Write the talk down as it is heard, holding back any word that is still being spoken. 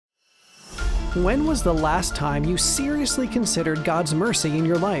When was the last time you seriously considered God's mercy in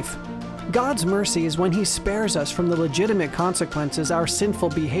your life? God's mercy is when He spares us from the legitimate consequences our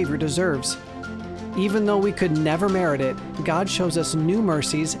sinful behavior deserves. Even though we could never merit it, God shows us new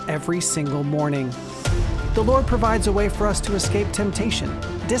mercies every single morning. The Lord provides a way for us to escape temptation,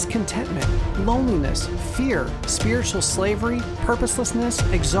 discontentment, loneliness, fear, spiritual slavery, purposelessness,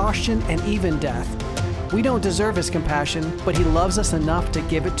 exhaustion, and even death. We don't deserve His compassion, but He loves us enough to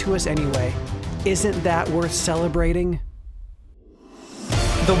give it to us anyway. Isn't that worth celebrating?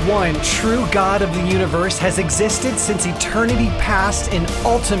 The one true God of the universe has existed since eternity past in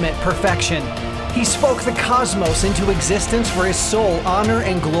ultimate perfection. He spoke the cosmos into existence for His sole honor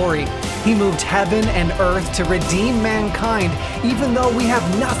and glory. He moved heaven and earth to redeem mankind, even though we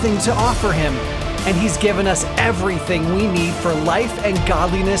have nothing to offer Him. And He's given us everything we need for life and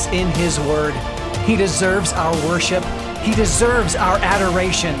godliness in His Word. He deserves our worship. He deserves our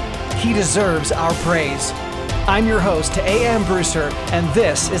adoration. He deserves our praise. I'm your host, A.M. Brewster, and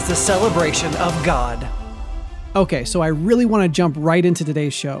this is the Celebration of God. Okay, so I really want to jump right into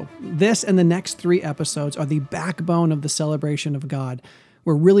today's show. This and the next 3 episodes are the backbone of the Celebration of God.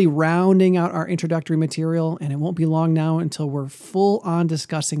 We're really rounding out our introductory material, and it won't be long now until we're full on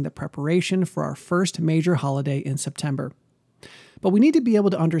discussing the preparation for our first major holiday in September. But we need to be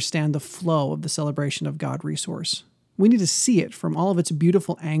able to understand the flow of the Celebration of God resource. We need to see it from all of its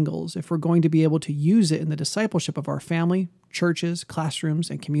beautiful angles if we're going to be able to use it in the discipleship of our family, churches,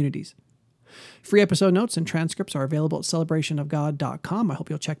 classrooms, and communities. Free episode notes and transcripts are available at celebrationofgod.com. I hope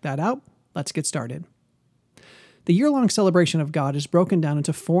you'll check that out. Let's get started. The year-long Celebration of God is broken down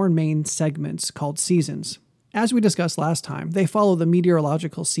into 4 main segments called seasons. As we discussed last time, they follow the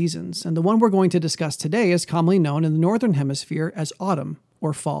meteorological seasons, and the one we're going to discuss today is commonly known in the Northern Hemisphere as autumn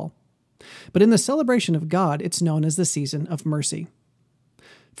or fall. But in the Celebration of God, it's known as the season of mercy.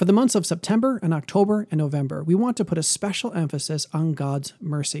 For the months of September and October and November, we want to put a special emphasis on God's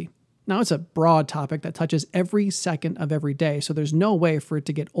mercy. Now, it's a broad topic that touches every second of every day, so there's no way for it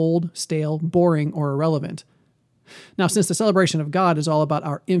to get old, stale, boring, or irrelevant. Now, since the Celebration of God is all about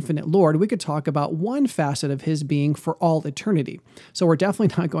our infinite Lord, we could talk about one facet of His being for all eternity, so we're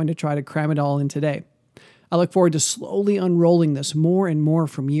definitely not going to try to cram it all in today. I look forward to slowly unrolling this more and more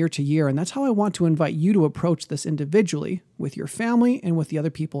from year to year, and that's how I want to invite you to approach this individually, with your family and with the other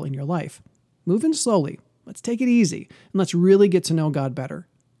people in your life. Move in slowly, let's take it easy, and let's really get to know God better.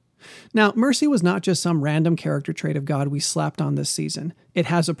 Now, mercy was not just some random character trait of God we slapped on this season. It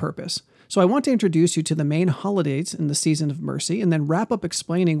has a purpose. So I want to introduce you to the main holidays in the season of mercy, and then wrap up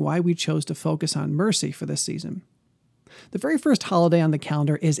explaining why we chose to focus on mercy for this season. The very first holiday on the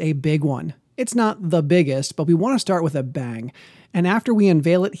calendar is a big one. It's not the biggest, but we want to start with a bang. And after we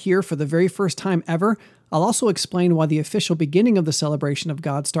unveil it here for the very first time ever, I'll also explain why the official beginning of the Celebration of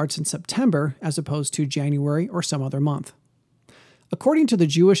God starts in September as opposed to January or some other month. According to the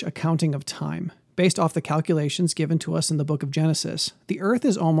Jewish accounting of time, based off the calculations given to us in the book of Genesis, the earth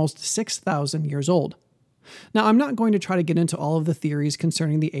is almost 6,000 years old. Now, I'm not going to try to get into all of the theories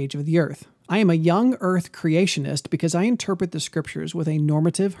concerning the age of the earth. I am a young earth creationist because I interpret the scriptures with a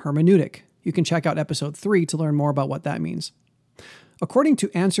normative hermeneutic. You can check out episode 3 to learn more about what that means. According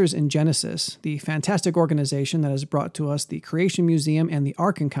to Answers in Genesis, the fantastic organization that has brought to us the Creation Museum and the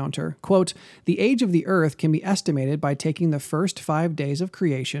Ark Encounter, quote, the age of the earth can be estimated by taking the first 5 days of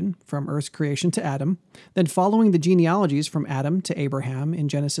creation, from Earth's creation to Adam, then following the genealogies from Adam to Abraham in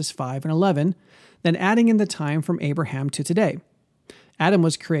Genesis 5 and 11, then adding in the time from Abraham to today. Adam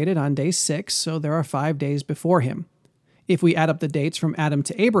was created on day 6, so there are 5 days before him. If we add up the dates from Adam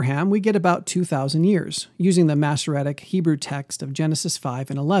to Abraham, we get about 2,000 years, using the Masoretic Hebrew text of Genesis 5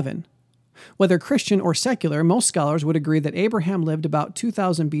 and 11. Whether Christian or secular, most scholars would agree that Abraham lived about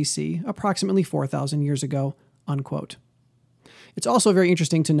 2000 BC, approximately 4,000 years ago, unquote. It's also very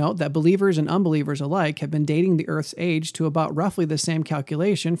interesting to note that believers and unbelievers alike have been dating the Earth's age to about roughly the same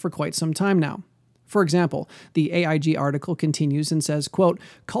calculation for quite some time now. For example, the AIG article continues and says, quote,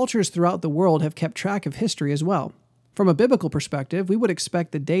 cultures throughout the world have kept track of history as well. From a biblical perspective, we would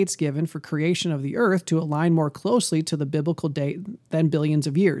expect the dates given for creation of the earth to align more closely to the biblical date than billions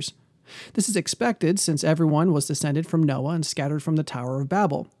of years. This is expected since everyone was descended from Noah and scattered from the Tower of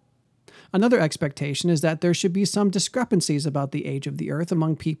Babel. Another expectation is that there should be some discrepancies about the age of the earth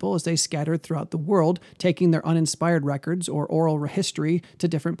among people as they scattered throughout the world, taking their uninspired records or oral history to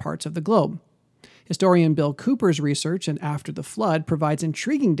different parts of the globe. Historian Bill Cooper's research in After the Flood provides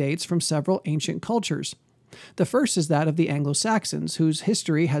intriguing dates from several ancient cultures. The first is that of the Anglo-Saxons, whose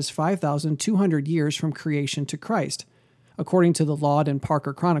history has 5,200 years from creation to Christ, according to the Laud and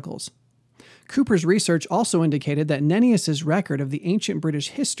Parker Chronicles. Cooper's research also indicated that Nennius's record of the ancient British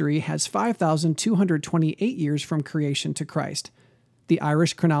history has 5,228 years from creation to Christ. The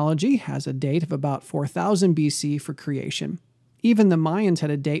Irish chronology has a date of about 4000 BC for creation. Even the Mayans had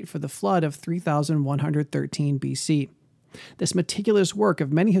a date for the flood of 3113 BC. This meticulous work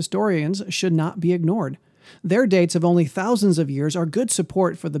of many historians should not be ignored. Their dates of only thousands of years are good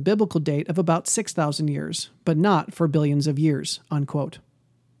support for the biblical date of about 6,000 years, but not for billions of years, unquote.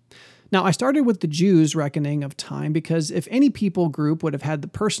 Now, I started with the Jews' reckoning of time because if any people group would have had the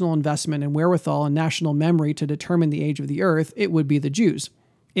personal investment and wherewithal and national memory to determine the age of the earth, it would be the Jews.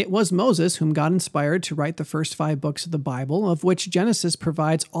 It was Moses whom God inspired to write the first 5 books of the Bible, of which Genesis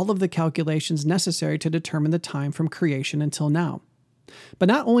provides all of the calculations necessary to determine the time from creation until now. But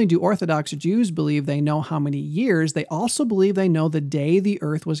not only do Orthodox Jews believe they know how many years, they also believe they know the day the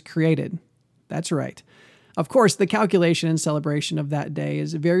earth was created. That's right. Of course, the calculation and celebration of that day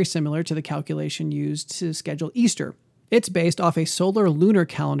is very similar to the calculation used to schedule Easter. It's based off a solar-lunar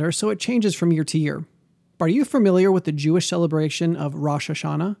calendar, so it changes from year to year. Are you familiar with the Jewish celebration of Rosh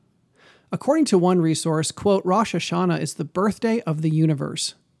Hashanah? According to one resource, quote, Rosh Hashanah is the birthday of the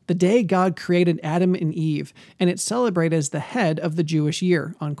universe, the day God created Adam and Eve, and it's celebrated as the head of the Jewish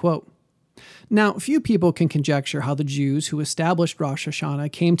year, unquote. Now, few people can conjecture how the Jews who established Rosh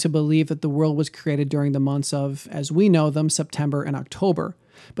Hashanah came to believe that the world was created during the months of, as we know them, September and October.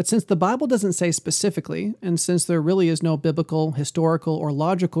 But since the Bible doesn't say specifically, and since there really is no biblical, historical, or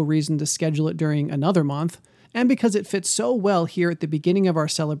logical reason to schedule it during another month, and because it fits so well here at the beginning of our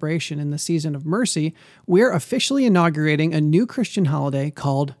celebration in the season of mercy, we're officially inaugurating a new Christian holiday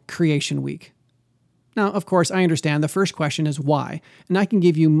called Creation Week. Now, of course, I understand the first question is why, and I can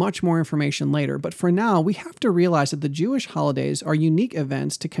give you much more information later, but for now, we have to realize that the Jewish holidays are unique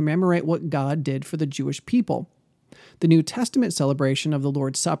events to commemorate what God did for the Jewish people. The New Testament celebration of the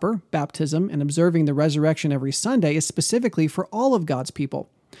Lord's Supper, baptism, and observing the resurrection every Sunday is specifically for all of God's people,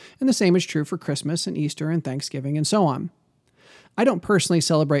 and the same is true for Christmas and Easter and Thanksgiving and so on. I don't personally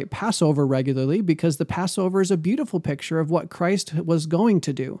celebrate Passover regularly because the Passover is a beautiful picture of what Christ was going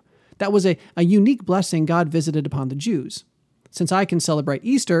to do. That was a unique blessing God visited upon the Jews. Since I can celebrate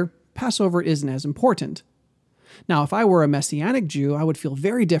Easter, Passover isn't as important. Now, if I were a Messianic Jew, I would feel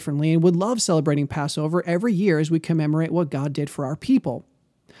very differently and would love celebrating Passover every year as we commemorate what God did for our people.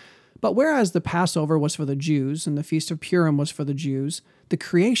 But whereas the Passover was for the Jews and the Feast of Purim was for the Jews, the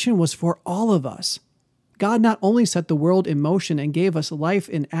creation was for all of us. God not only set the world in motion and gave us life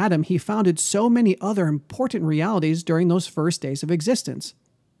in Adam, he founded so many other important realities during those first days of existence.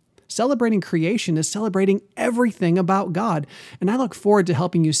 Celebrating creation is celebrating everything about God, and I look forward to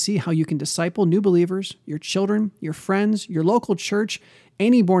helping you see how you can disciple new believers, your children, your friends, your local church,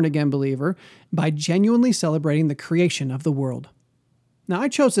 any born-again believer, by genuinely celebrating the creation of the world. Now, I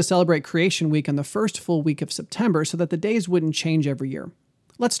chose to celebrate Creation Week on the first full week of September so that the days wouldn't change every year.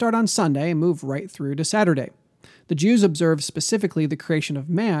 Let's start on Sunday and move right through to Saturday. The Jews observe specifically the creation of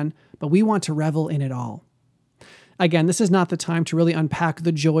man, but we want to revel in it all. Again, this is not the time to really unpack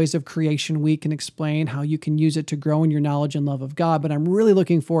the joys of Creation Week and explain how you can use it to grow in your knowledge and love of God, but I'm really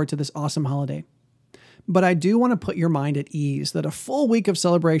looking forward to this awesome holiday. But I do want to put your mind at ease that a full week of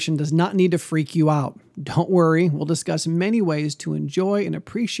celebration does not need to freak you out. Don't worry, we'll discuss many ways to enjoy and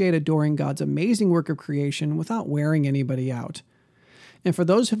appreciate adoring God's amazing work of creation without wearing anybody out. And for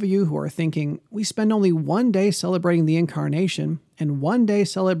those of you who are thinking, we spend only one day celebrating the incarnation and one day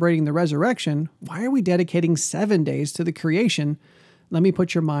celebrating the resurrection, why are we dedicating 7 days to the creation? Let me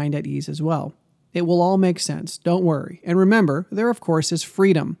put your mind at ease as well. It will all make sense, don't worry. And remember, there of course is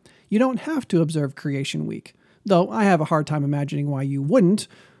freedom. You don't have to observe Creation Week, though I have a hard time imagining why you wouldn't,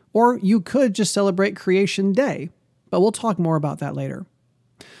 or you could just celebrate Creation Day, but we'll talk more about that later.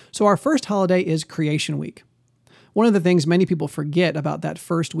 So our first holiday is Creation Week. One of the things many people forget about that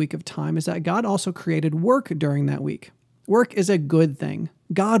first week of time is that God also created work during that week. Work is a good thing.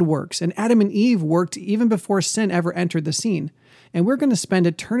 God works, and Adam and Eve worked even before sin ever entered the scene. And we're going to spend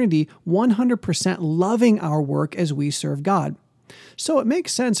eternity 100% loving our work as we serve God. So it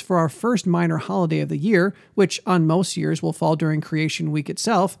makes sense for our first minor holiday of the year, which on most years will fall during Creation Week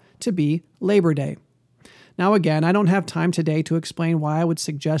itself, to be Labor Day. Now again, I don't have time today to explain why I would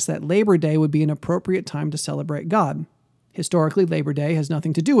suggest that Labor Day would be an appropriate time to celebrate God. Historically, Labor Day has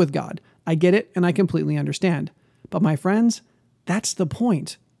nothing to do with God. I get it, and I completely understand. But my friends, that's the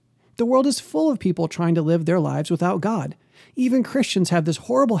point. The world is full of people trying to live their lives without God. Even Christians have this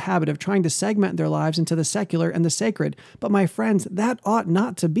horrible habit of trying to segment their lives into the secular and the sacred. But my friends, that ought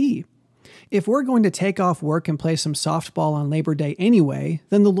not to be. If we're going to take off work and play some softball on Labor Day anyway,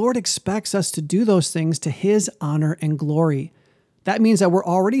 then the Lord expects us to do those things to His honor and glory. That means that we're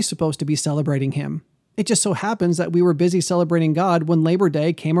already supposed to be celebrating Him. It just so happens that we were busy celebrating God when Labor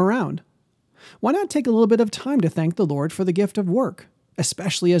Day came around. Why not take a little bit of time to thank the Lord for the gift of work,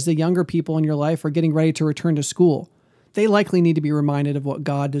 especially as the younger people in your life are getting ready to return to school? They likely need to be reminded of what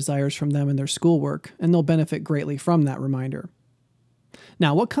God desires from them in their schoolwork, and they'll benefit greatly from that reminder.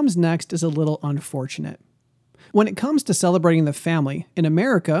 Now, what comes next is a little unfortunate. When it comes to celebrating the family, in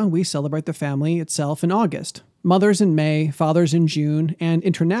America, we celebrate the family itself in August, mothers in May, fathers in June, and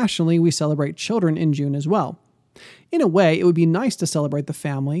internationally, we celebrate children in June as well. In a way, it would be nice to celebrate the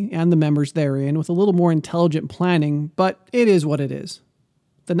family and the members therein with a little more intelligent planning, but it is what it is.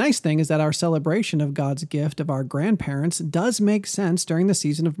 The nice thing is that our celebration of God's gift of our grandparents does make sense during the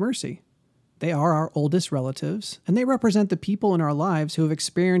season of mercy. They are our oldest relatives, and they represent the people in our lives who have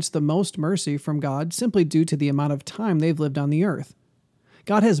experienced the most mercy from God simply due to the amount of time they've lived on the earth.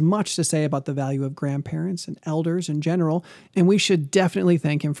 God has much to say about the value of grandparents and elders in general, and we should definitely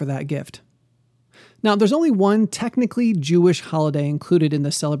thank Him for that gift. Now, there's only one technically Jewish holiday included in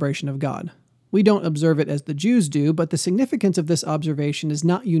the celebration of God. We don't observe it as the Jews do, but the significance of this observation is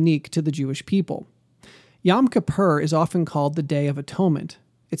not unique to the Jewish people. Yom Kippur is often called the Day of Atonement.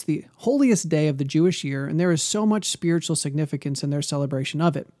 It's the holiest day of the Jewish year, and there is so much spiritual significance in their celebration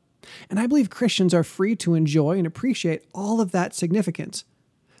of it. And I believe Christians are free to enjoy and appreciate all of that significance.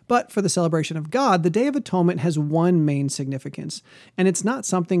 But for the celebration of God, the Day of Atonement has one main significance, and it's not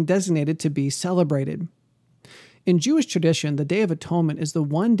something designated to be celebrated. In Jewish tradition, the Day of Atonement is the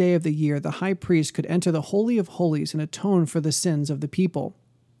one day of the year the high priest could enter the Holy of Holies and atone for the sins of the people.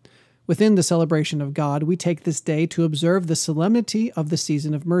 Within the celebration of God, we take this day to observe the solemnity of the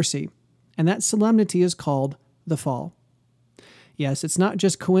season of mercy, and that solemnity is called the fall. Yes, it's not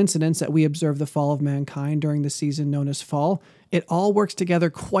just coincidence that we observe the fall of mankind during the season known as fall. It all works together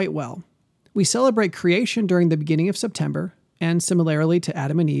quite well. We celebrate creation during the beginning of September, and similarly to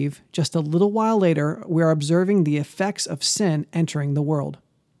Adam and Eve, just a little while later, we are observing the effects of sin entering the world.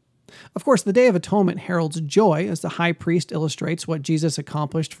 Of course, the Day of Atonement heralds joy as the high priest illustrates what Jesus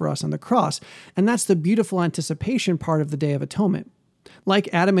accomplished for us on the cross, and that's the beautiful anticipation part of the Day of Atonement.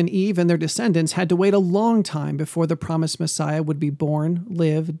 Like Adam and Eve and their descendants had to wait a long time before the promised Messiah would be born,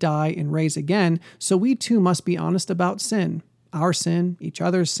 live, die, and rise again, so we too must be honest about sin, our sin, each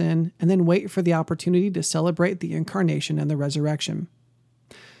other's sin, and then wait for the opportunity to celebrate the incarnation and the resurrection.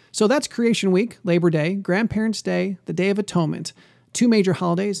 So that's Creation Week, Labor Day, Grandparents' Day, the Day of Atonement, 2 major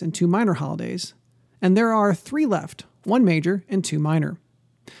holidays and 2 minor holidays. And there are 3 left, 1 major and 2 minor.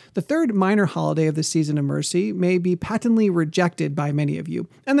 The third minor holiday of the season of mercy may be patently rejected by many of you,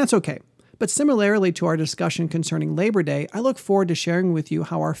 and that's okay. But similarly to our discussion concerning Labor Day, I look forward to sharing with you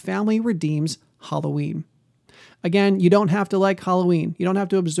how our family redeems Halloween. Again, you don't have to like Halloween. You don't have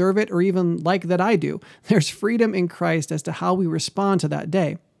to observe it or even like that I do. There's freedom in Christ as to how we respond to that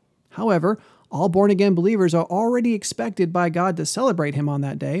day. However, all born-again believers are already expected by God to celebrate Him on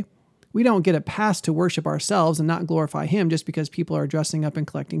that day. We don't get a pass to worship ourselves and not glorify Him just because people are dressing up and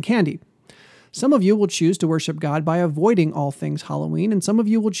collecting candy. Some of you will choose to worship God by avoiding all things Halloween, and some of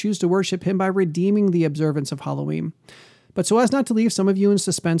you will choose to worship Him by redeeming the observance of Halloween. But so as not to leave some of you in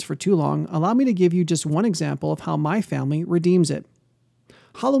suspense for too long, allow me to give you just one example of how my family redeems it.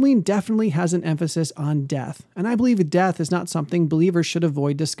 Halloween definitely has an emphasis on death, and I believe death is not something believers should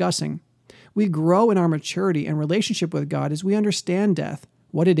avoid discussing. We grow in our maturity and relationship with God as we understand death,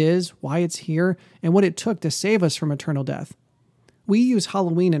 what it is, why it's here, and what it took to save us from eternal death. We use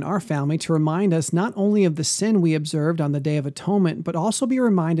Halloween in our family to remind us not only of the sin we observed on the Day of Atonement, but also be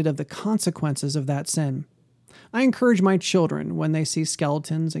reminded of the consequences of that sin. I encourage my children, when they see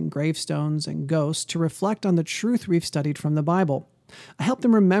skeletons and gravestones and ghosts, to reflect on the truth we've studied from the Bible. I help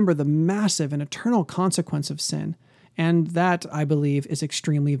them remember the massive and eternal consequence of sin, and that, I believe, is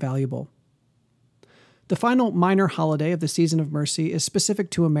extremely valuable. The final minor holiday of the season of mercy is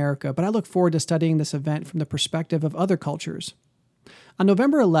specific to America, but I look forward to studying this event from the perspective of other cultures. On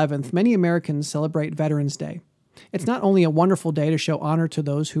November 11th, many Americans celebrate Veterans Day. It's not only a wonderful day to show honor to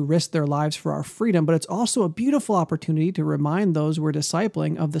those who risked their lives for our freedom, but it's also a beautiful opportunity to remind those we're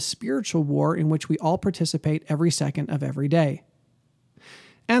discipling of the spiritual war in which we all participate every second of every day.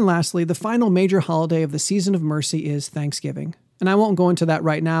 And lastly, the final major holiday of the season of mercy is Thanksgiving. And I won't go into that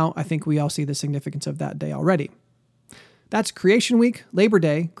right now. I think we all see the significance of that day already. That's Creation Week, Labor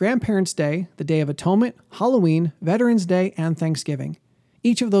Day, Grandparents' Day, the Day of Atonement, Halloween, Veterans Day, and Thanksgiving.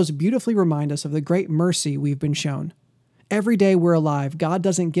 Each of those beautifully remind us of the great mercy we've been shown. Every day we're alive, God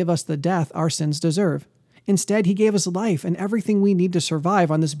doesn't give us the death our sins deserve. Instead, He gave us life and everything we need to survive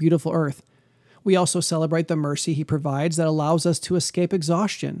on this beautiful earth. We also celebrate the mercy He provides that allows us to escape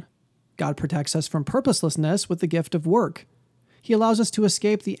exhaustion. God protects us from purposelessness with the gift of work. He allows us to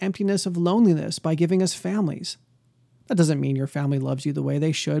escape the emptiness of loneliness by giving us families. That doesn't mean your family loves you the way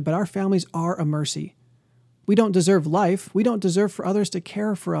they should, but our families are a mercy. We don't deserve life. We don't deserve for others to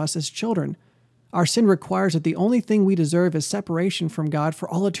care for us as children. Our sin requires that the only thing we deserve is separation from God for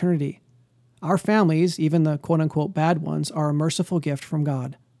all eternity. Our families, even the quote-unquote bad ones, are a merciful gift from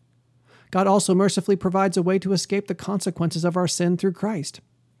God. God also mercifully provides a way to escape the consequences of our sin through Christ.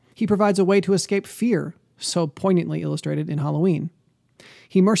 He provides a way to escape fear, so poignantly illustrated in Halloween.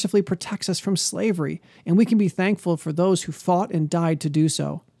 He mercifully protects us from slavery, and we can be thankful for those who fought and died to do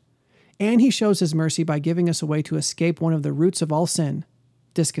so. And he shows his mercy by giving us a way to escape one of the roots of all sin,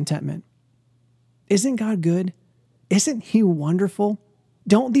 discontentment. Isn't God good? Isn't he wonderful?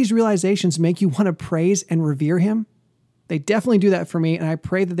 Don't these realizations make you want to praise and revere him? They definitely do that for me, and I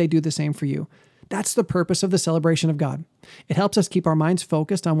pray that they do the same for you. That's the purpose of the celebration of God. It helps us keep our minds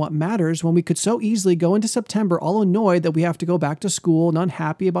focused on what matters when we could so easily go into September all annoyed that we have to go back to school and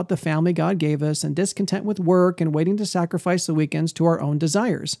unhappy about the family God gave us and discontent with work and waiting to sacrifice the weekends to our own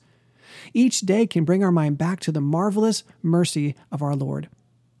desires. Each day can bring our mind back to the marvelous mercy of our Lord.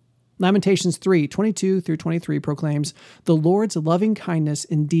 Lamentations 3:22-23 proclaims, "The Lord's loving kindness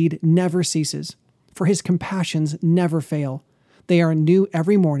indeed never ceases, for his compassions never fail. They are new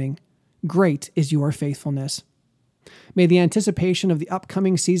every morning. Great is your faithfulness." May the anticipation of the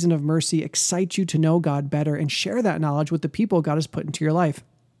upcoming season of mercy excite you to know God better and share that knowledge with the people God has put into your life.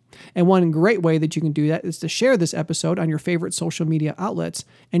 And one great way that you can do that is to share this episode on your favorite social media outlets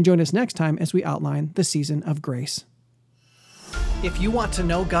and join us next time as we outline the season of grace. If you want to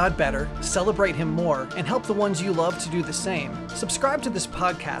know God better, celebrate him more, and help the ones you love to do the same, subscribe to this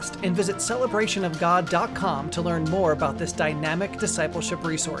podcast and visit celebrationofgod.com to learn more about this dynamic discipleship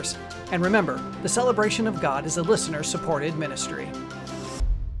resource. And remember, the Celebration of God is a listener-supported ministry.